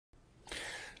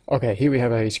Okay, here we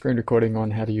have a screen recording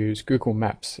on how to use Google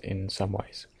Maps in some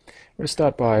ways. I'm going to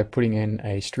start by putting in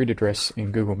a street address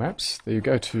in Google Maps. You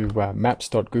go to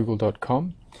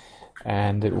maps.google.com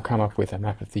and it will come up with a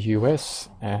map of the US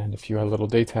and a few other little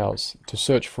details. To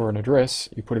search for an address,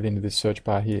 you put it into this search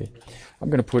bar here. I'm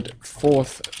going to put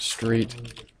 4th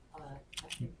Street,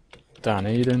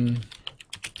 Dunedin,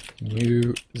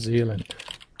 New Zealand.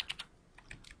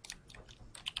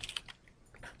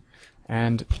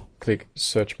 And click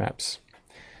Search Maps.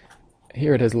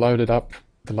 Here it has loaded up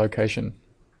the location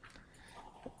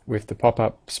with the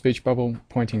pop-up speech bubble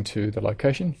pointing to the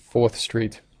location, 4th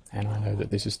Street, and I know that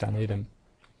this is Dunedin.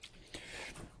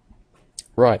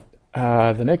 Right,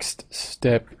 the next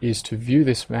step is to view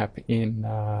this map in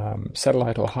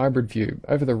satellite or hybrid view.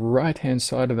 Over the right-hand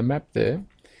side of the map there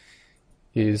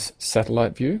is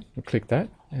satellite view. We'll click that,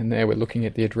 and there we're looking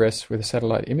at the address with a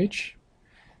satellite image.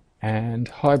 And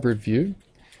hybrid view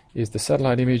is the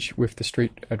satellite image with the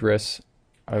street address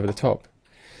over the top.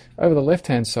 Over the left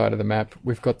hand side of the map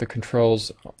we've got the controls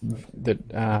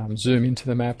that zoom into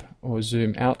the map or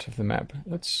zoom out of the map.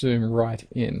 Let's zoom right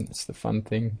in. It's the fun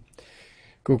thing.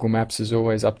 Google Maps is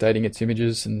always updating its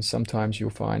images, and sometimes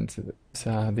you'll find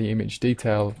that the image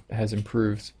detail has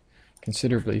improved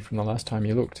considerably from the last time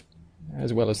you looked,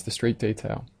 as well as the street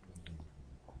detail.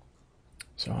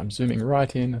 So I'm zooming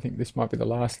right in. I think this might be the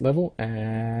last level,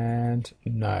 and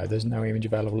no, there's no image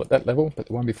available at that level, but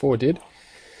the one before did.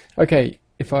 Okay,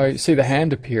 if I see the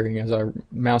hand appearing as I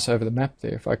mouse over the map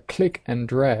there, if I click and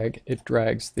drag, it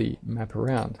drags the map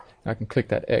around. I can click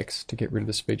that X to get rid of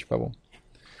the speech bubble.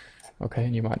 Okay,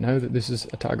 and you might know that this is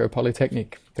Otago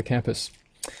Polytechnic, the campus.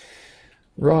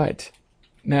 Right,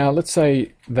 now let's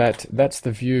say that that's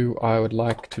the view I would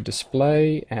like to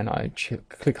display, and I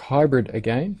click Hybrid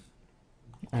again.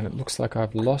 And it looks like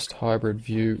I've lost hybrid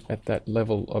view at that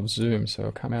level of zoom, so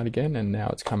I'll come out again and now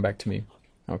it's come back to me.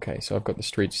 Okay, so I've got the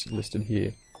streets listed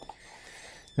here.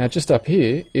 Now just up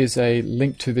here is a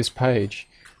link to this page.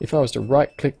 If I was to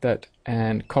right click that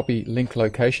and copy link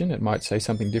location, it might say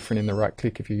something different in the right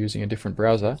click if you're using a different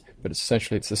browser, but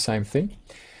essentially it's the same thing.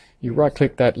 You right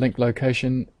click that link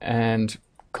location and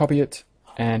copy it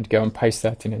and go and paste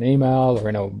that in an email or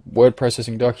in a word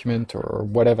processing document or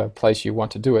whatever place you want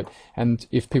to do it. And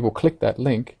if people click that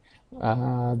link,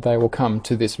 they will come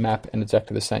to this map and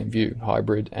exactly the same view,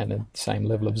 hybrid and the same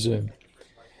level of zoom.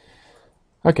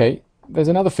 Okay, there's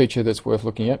another feature that's worth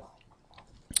looking at,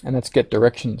 and that's Get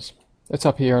Directions. That's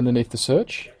up here underneath the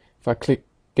search. If I click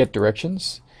Get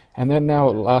Directions, and then now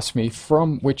it will ask me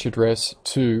from which address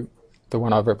to the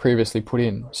one I've previously put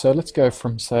in. So let's go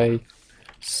from, say,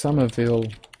 Somerville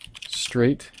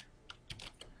Street.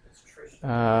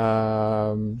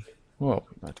 Well,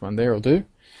 that one there will do.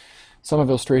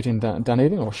 Somerville Street in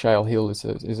Dunedin, or Shale Hill is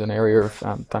an area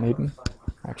of Dunedin.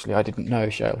 Actually, I didn't know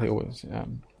Shale Hill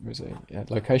was a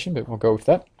location, but we'll go with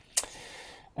that.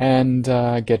 And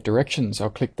Get Directions. I'll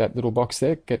click that little box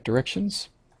there, Get Directions.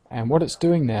 And what it's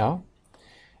doing now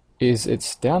is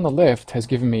it's down the left has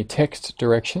given me text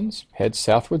directions. Head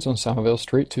southwards on Somerville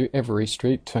Street to Every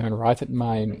Street, turn right at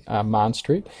Marn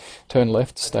Street, turn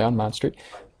left, stay on Marn Street,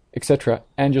 etc.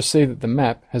 And you'll see that the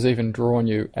map has even drawn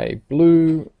you a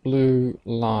blue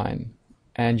line,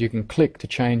 and you can click to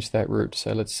change that route.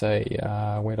 So let's say,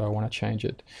 where do I want to change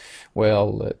it?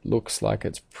 Well, it looks like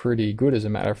it's pretty good, as a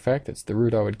matter of fact. It's the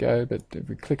route I would go, but if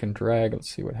we click and drag,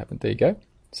 let's see what happened. There you go.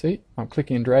 See, I'm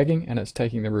clicking and dragging and it's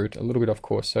taking the route a little bit off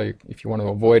course. So if you want to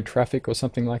avoid traffic or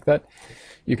something like that,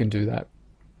 you can do that.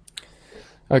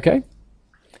 Okay,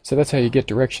 so that's how you get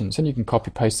directions, and you can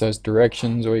copy paste those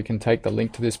directions, or you can take the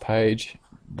link to this page,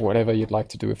 whatever you'd like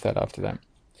to do with that after that.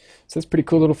 So that's a pretty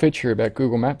cool little feature about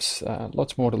Google Maps.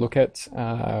 Lots more to look at.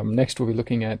 Next we'll be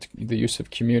looking at the use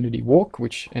of Community Walk,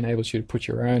 which enables you to put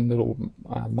your own little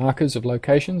markers of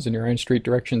locations and your own street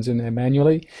directions in there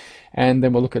manually. And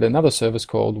then we'll look at another service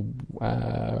called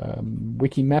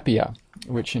Wikimapia,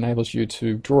 which enables you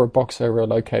to draw a box over a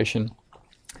location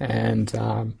and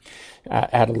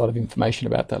add a lot of information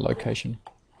about that location.